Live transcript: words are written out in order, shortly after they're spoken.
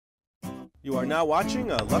You are now watching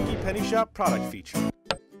a Lucky Penny Shop product feature.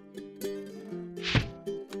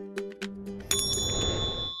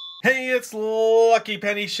 Hey, it's Lucky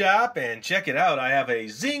Penny Shop, and check it out. I have a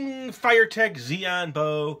Zing Firetek Zeon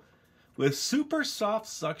bow with super soft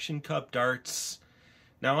suction cup darts.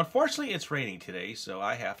 Now, unfortunately, it's raining today, so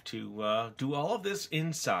I have to do all of this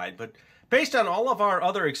inside. But based on all of our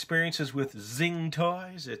other experiences with Zing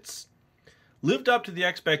toys, it's lived up to the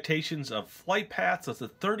expectations of flight paths of the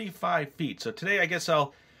 35 feet. So today I guess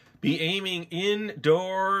I'll be aiming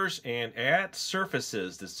indoors and at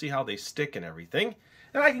surfaces to see how they stick and everything.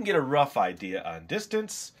 And I can get a rough idea on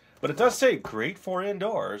distance, but it does say great for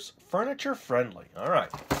indoors, furniture friendly. All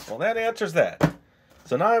right, well that answers that.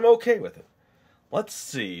 So now I'm okay with it. Let's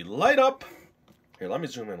see, light up. Here, let me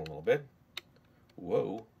zoom in a little bit.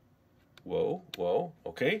 Whoa, whoa, whoa,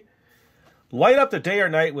 okay. Light up the day or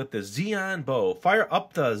night with the Zeon bow. Fire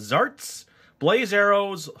up the zarts, blaze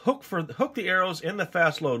arrows, hook the arrows in the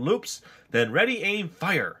fast load loops, then ready, aim,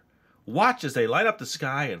 fire. Watch as they light up the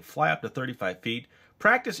sky and fly up to 35 feet.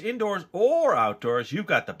 Practice indoors or outdoors. You've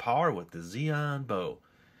got the power with the Zeon bow.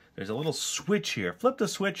 There's a little switch here. Flip the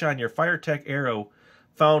switch on your Firetek arrow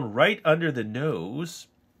found right under the nose.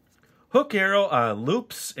 Hook arrow on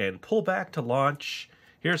loops and pull back to launch.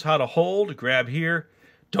 Here's how to hold. Grab here.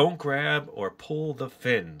 Don't grab or pull the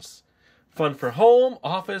fins. Fun for home,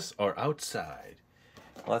 office, or outside.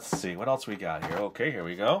 Let's see, what else we got here? Okay, here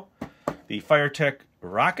we go. The Firetek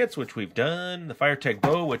rockets, which we've done. The Firetek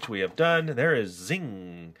bow, which we have done. There is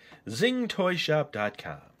Zing.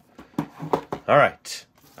 ZingToyShop.com. All right,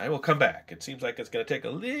 I will come back. It seems like it's going to take a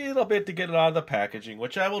little bit to get it out of the packaging,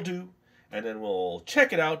 which I will do. And then we'll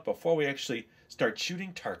check it out before we actually start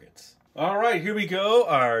shooting targets. All right, here we go.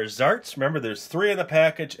 Our zarts. Remember, there's 3 in the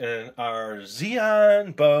package, and our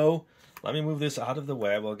Zeon bow. Let me move this out of the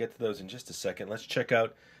way. We'll get to those in just a second. Let's check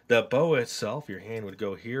out the bow itself. Your hand would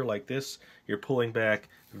go here like this. You're pulling back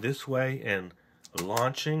this way and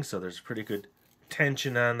launching, so there's pretty good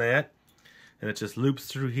tension on that. And it just loops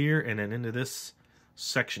through here and then into this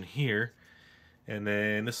section here. And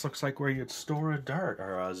then this looks like where you'd store a dart,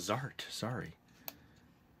 or a zart, sorry.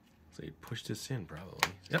 So you push this in,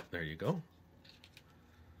 probably. Yep, there you go.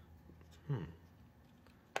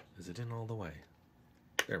 Is it in all the way?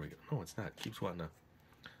 There we go. No, it's not. It keeps wanting to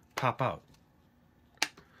pop out.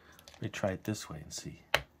 Let me try it this way and see.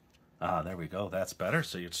 Ah, there we go. That's better.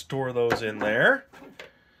 So you'd store those in there.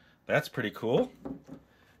 That's pretty cool.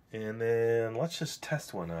 And then let's just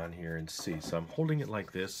test one on here and see. So I'm holding it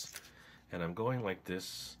like this, and I'm going like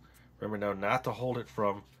this. Remember now not to hold it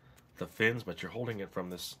from the fins, but you're holding it from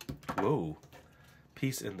this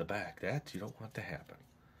piece in the back. That you don't want to happen.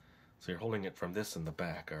 So you're holding it from this in the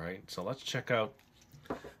back, all right? So let's check out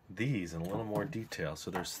these in a little more detail. So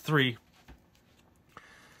there's 3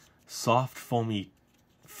 soft foamy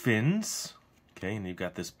fins, okay, and you've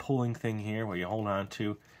got this pulling thing here where you hold on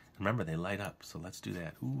to. Remember, they light up, so let's do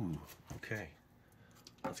that. Ooh, okay.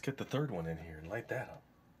 Let's get the 3rd one in here and light that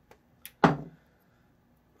up.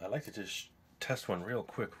 I like to just test one real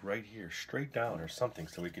quick right here, straight down or something,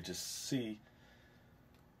 so we could just see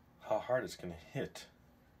how hard it's going to hit.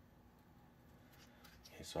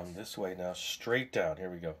 Okay, so I'm this way now, straight down.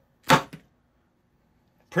 Here we go.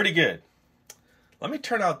 Pretty good. Let me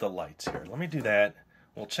turn out the lights here. Let me do that.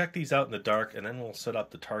 We'll check these out in the dark, and then we'll set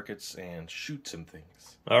up the targets and shoot some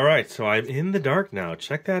things. All right, so I'm in the dark now.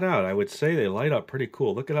 Check that out. I would say they light up pretty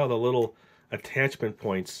cool. Look at how the little attachment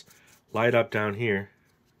points light up down here.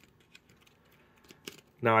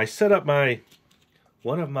 Now I set up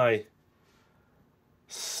one of my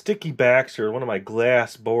sticky backs, or one of my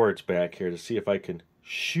glass boards back here, to see if I can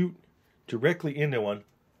shoot directly into one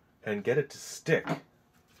and get it to stick.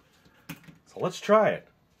 So let's try it.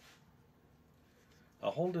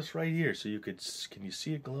 I'll hold this right here so you can you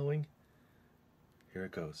see it glowing? Here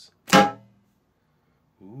it goes.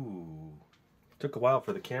 Ooh. Took a while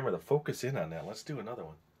for the camera to focus in on that. Let's do another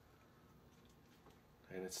one.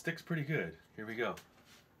 And it sticks pretty good. Here we go.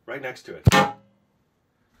 Right next to it.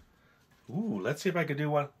 Ooh, let's see if I can do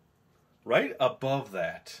one right above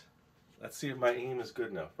that. Let's see if my aim is good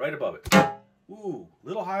enough. Right above it. Ooh, a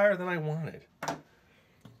little higher than I wanted.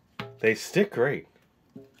 They stick great.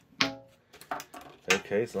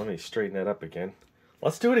 Okay, so let me straighten that up again.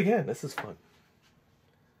 Let's do it again. This is fun.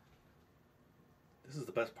 This is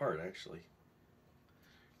the best part, actually.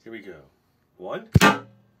 Here we go. 1.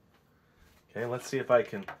 Okay, let's see if I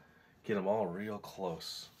can get them all real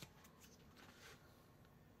close.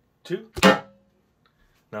 2. Now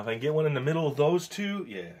if I can get one in the middle of those 2,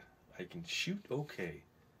 yeah, I can shoot okay.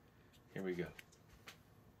 Here we go.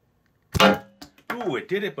 Ooh, it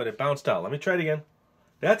did it, but it bounced out. Let me try it again.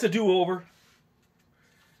 That's a do-over.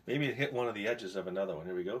 Maybe it hit one of the edges of another one.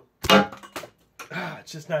 Here we go.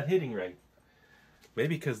 It's just not hitting right.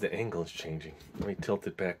 Maybe because the angle is changing. Let me tilt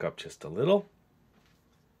it back up just a little.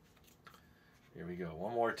 Here we go.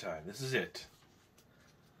 One more time. This is it.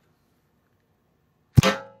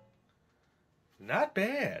 Not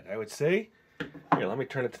bad, I would say. Here, let me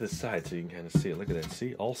turn it to the side so you can kind of see it. Look at that.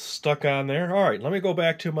 See? All stuck on there. All right, let me go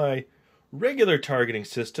back to my regular targeting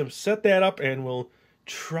system, set that up, and we'll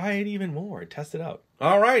try it even more and test it out.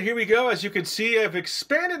 All right, here we go. As you can see, I've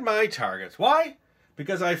expanded my targets. Why?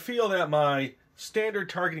 Because I feel that my standard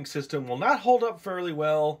targeting system will not hold up fairly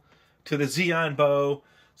well to the Zeon bow.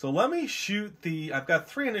 So let me shoot I've got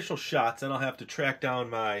 3 initial shots, and I'll have to track down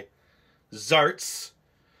my Zarts.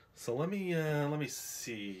 So let me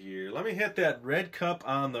see here. Let me hit that red cup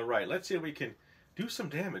on the right. Let's see if we can do some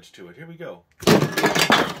damage to it. Here we go.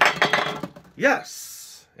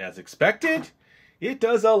 Yes, as expected, it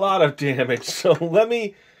does a lot of damage. So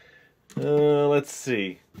let's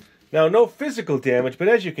see. Now, no physical damage, but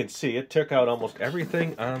as you can see, it took out almost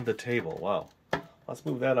everything on the table. Wow. Let's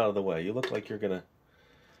move that out of the way. You look like you're going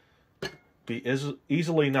to be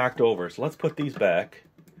easily knocked over. So let's put these back.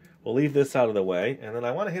 We'll leave this out of the way. And then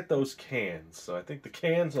I want to hit those cans. So I think the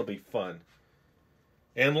cans will be fun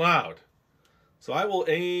and loud. So I will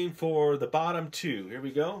aim for the bottom 2. Here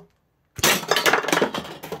we go.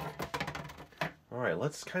 All right,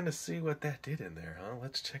 let's kind of see what that did in there, huh?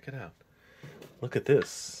 Let's check it out. Look at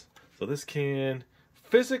this. So this can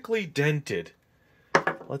physically dented.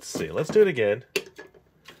 Let's see. Let's do it again.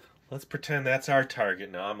 Let's pretend that's our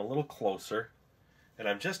target now. I'm a little closer, and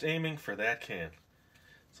I'm just aiming for that can.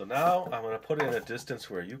 So now I'm going to put it in a distance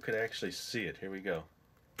where you could actually see it. Here we go.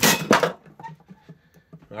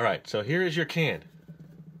 All right, so here is your can.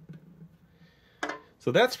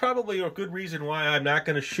 So that's probably a good reason why I'm not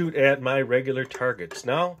going to shoot at my regular targets.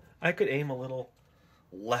 Now, I could aim a little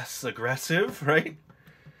less aggressive, right?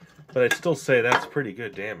 But I'd still say that's pretty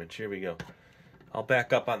good damage. Here we go. I'll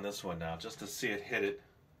back up on this one now just to see it hit it.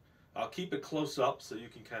 I'll keep it close up so you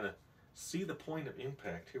can kind of see the point of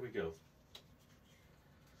impact. Here we go.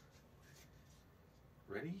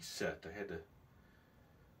 Ready, set. I had to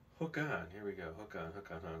hook on. Here we go. Hook on, hook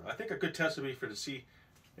on, hook on. I think a good test would be to see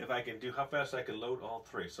if I can do how fast I can load all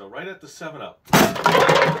 3. So right at the 7-up.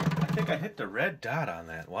 I think I hit the red dot on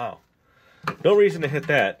that. Wow. No reason to hit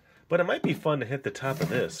that, but it might be fun to hit the top of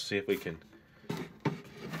this. See if we can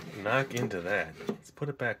knock into that. Let's put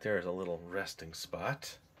it back there as a little resting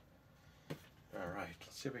spot. All right.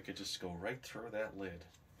 Let's see if we could just go right through that lid.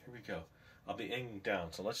 Here we go. I'll be aiming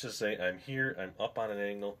down. So let's just say I'm here. I'm up on an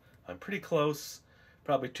angle. I'm pretty close.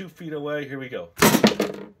 Probably 2 feet away. Here we go.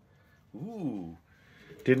 Ooh.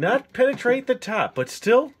 Did not penetrate the top, but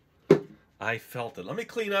still, I felt it. Let me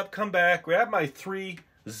clean up, come back, grab my 3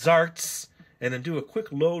 Zarts, and then do a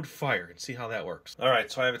quick load fire and see how that works. All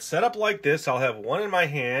right, so I have it set up like this. I'll have one in my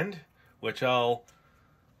hand, which I'll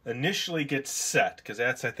initially get set, because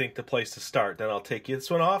that's, I think, the place to start. Then I'll take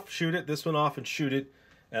this one off, shoot it, this one off, and shoot it,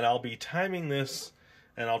 and I'll be timing this,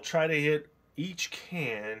 and I'll try to hit each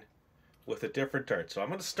can with a different dart. So I'm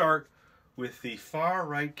going to start with the far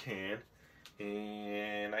right can.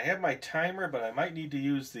 And I have my timer, but I might need to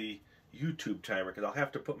use the YouTube timer because I'll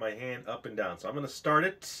have to put my hand up and down. So I'm going to start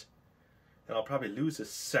it, and I'll probably lose a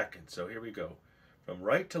second. So here we go. From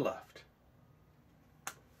right to left.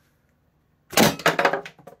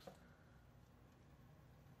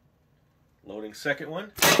 Loading second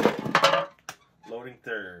one. Loading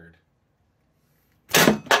third.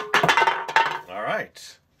 All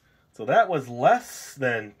right. So that was less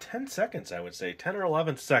than 10 seconds, I would say. 10 or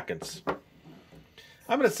 11 seconds.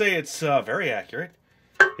 I'm going to say it's very accurate.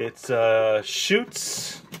 It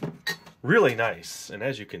shoots really nice. And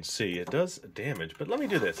as you can see, it does damage. But let me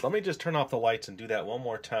do this. Let me just turn off the lights and do that one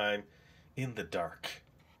more time in the dark.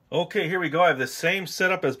 Okay, here we go. I have the same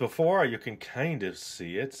setup as before. You can kind of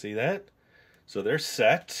see it. See that? So they're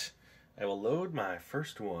set. I will load my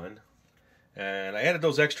first one. And I added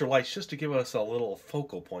those extra lights just to give us a little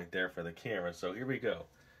focal point there for the camera. So here we go.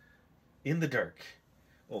 In the dark.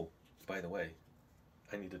 Oh, by the way,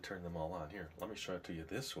 I need to turn them all on. Here, let me show it to you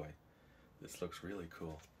this way. This looks really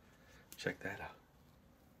cool. Check that out.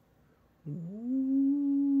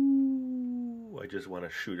 Ooh, I just want to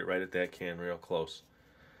shoot it right at that can real close.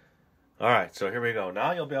 All right, so here we go.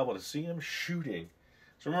 Now you'll be able to see him shooting.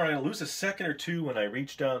 So remember, I'm going to lose a second or two when I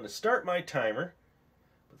reach down to start my timer.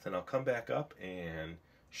 But then I'll come back up and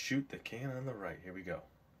shoot the can on the right. Here we go.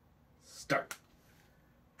 Start.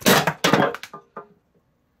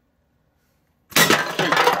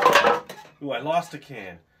 Ooh, I lost a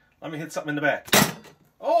can. Let me hit something in the back.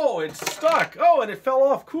 Oh, it's stuck. Oh, and it fell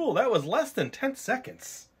off. Cool. That was less than 10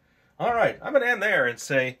 seconds. All right, I'm going to end there and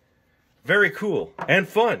say very cool and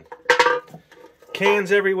fun.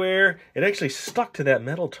 Cans everywhere. It actually stuck to that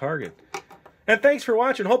metal target. And thanks for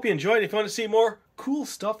watching. Hope you enjoyed. If you want to see more cool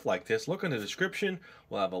stuff like this, look in the description.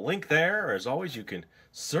 We'll have a link there. Or as always, you can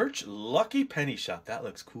search Lucky Penny Shop. That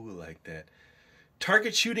looks cool like that.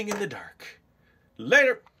 Target shooting in the dark.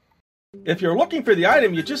 Later. If you're looking for the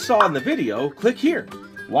item you just saw in the video, click here.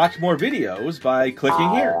 Watch more videos by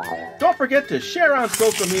clicking here. Don't forget to share on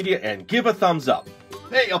social media and give a thumbs up.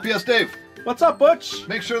 Hey, LPS-Dave. What's up, Butch?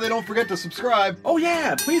 Make sure they don't forget to subscribe. Oh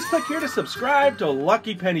yeah, please click here to subscribe to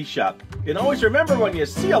Lucky Penny Shop. And always remember, when you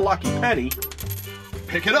see a lucky penny,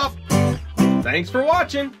 pick it up. Thanks for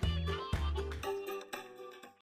watching.